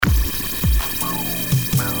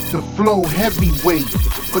The flow heavyweight,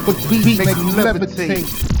 but the beat make you levitate.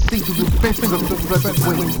 See the adventures of the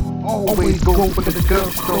featherweight. Always go for the girl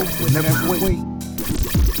stroke, never wait.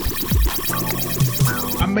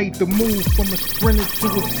 I made the move from a sprinter to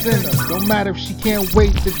a sinner. Don't matter if she can't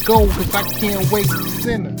wait to go, cause I can't wait to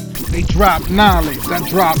sin her. They drop knowledge, I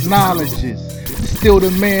drop knowledges. Still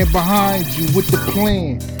the man behind you with the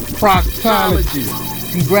plan.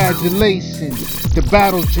 Proctologist, congratulations. The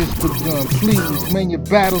battle just begun. Please, man, your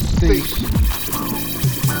battle station.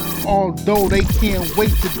 Although they can't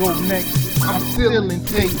wait to go next, I'm still in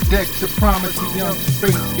tape deck to promise a young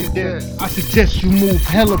space cadet. I suggest you move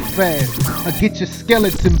hella fast, or get your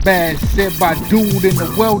skeleton badge said by dude in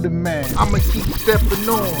the welding man. I'ma keep stepping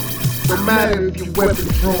on, no matter if your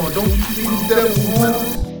weapon's drawn. Don't you see these devil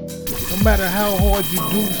horns? No matter how hard you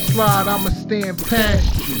do slide, I'ma stand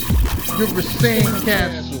past you. You're a sand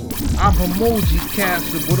castle, I'm Emoji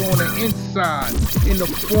Castle, but on the inside, in the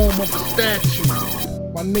form of a statue.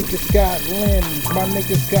 My niggas got Lammys, my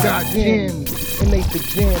niggas got Jimmys, and they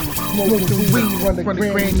pajamas, smoking weed, run the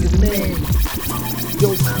granny's name.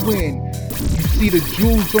 Yo, twin, you see the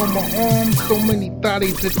jewels on my arm? So many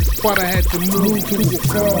thotties at the spot I had to move to a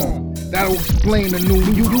farm. That'll explain the new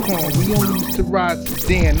Yukon. We only used to ride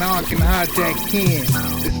sedan, now I can hide that can.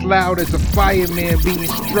 It's loud as a fireman being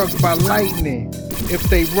struck by lightning. If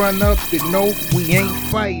they run up, then no, we ain't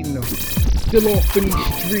fighting them. Still off in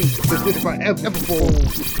these streets, as if I ever fall.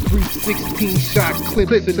 316 shot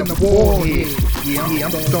clips in the warhead. Yeah,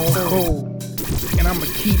 I'm stone cold. And I'ma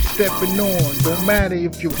keep stepping on. Don't matter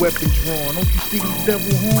if your weapon's drawn. Don't you see these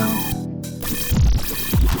devil horns?